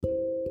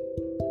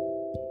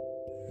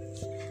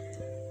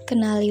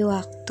Kenali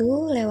waktu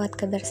lewat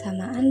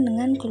kebersamaan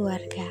dengan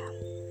keluarga.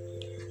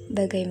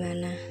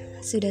 Bagaimana?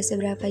 Sudah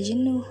seberapa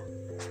jenuh?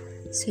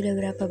 Sudah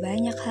berapa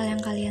banyak hal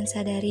yang kalian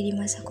sadari di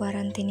masa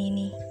kuarantin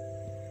ini?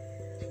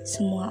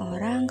 Semua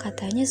orang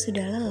katanya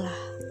sudah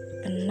lelah,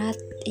 penat,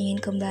 ingin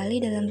kembali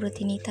dalam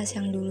rutinitas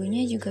yang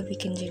dulunya juga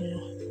bikin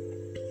jenuh.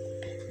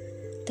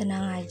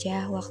 Tenang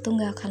aja, waktu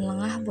gak akan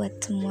lengah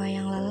buat semua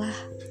yang lelah.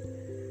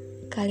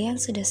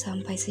 Kalian sudah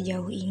sampai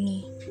sejauh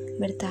ini,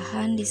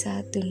 bertahan di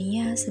saat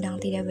dunia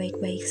sedang tidak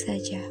baik-baik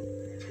saja.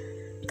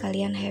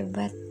 Kalian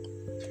hebat.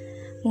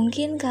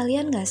 Mungkin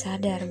kalian gak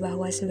sadar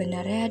bahwa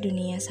sebenarnya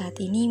dunia saat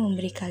ini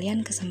memberi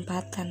kalian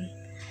kesempatan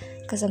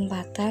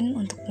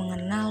untuk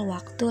mengenal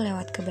waktu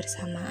lewat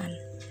kebersamaan.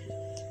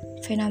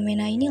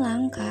 Fenomena ini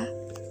langka,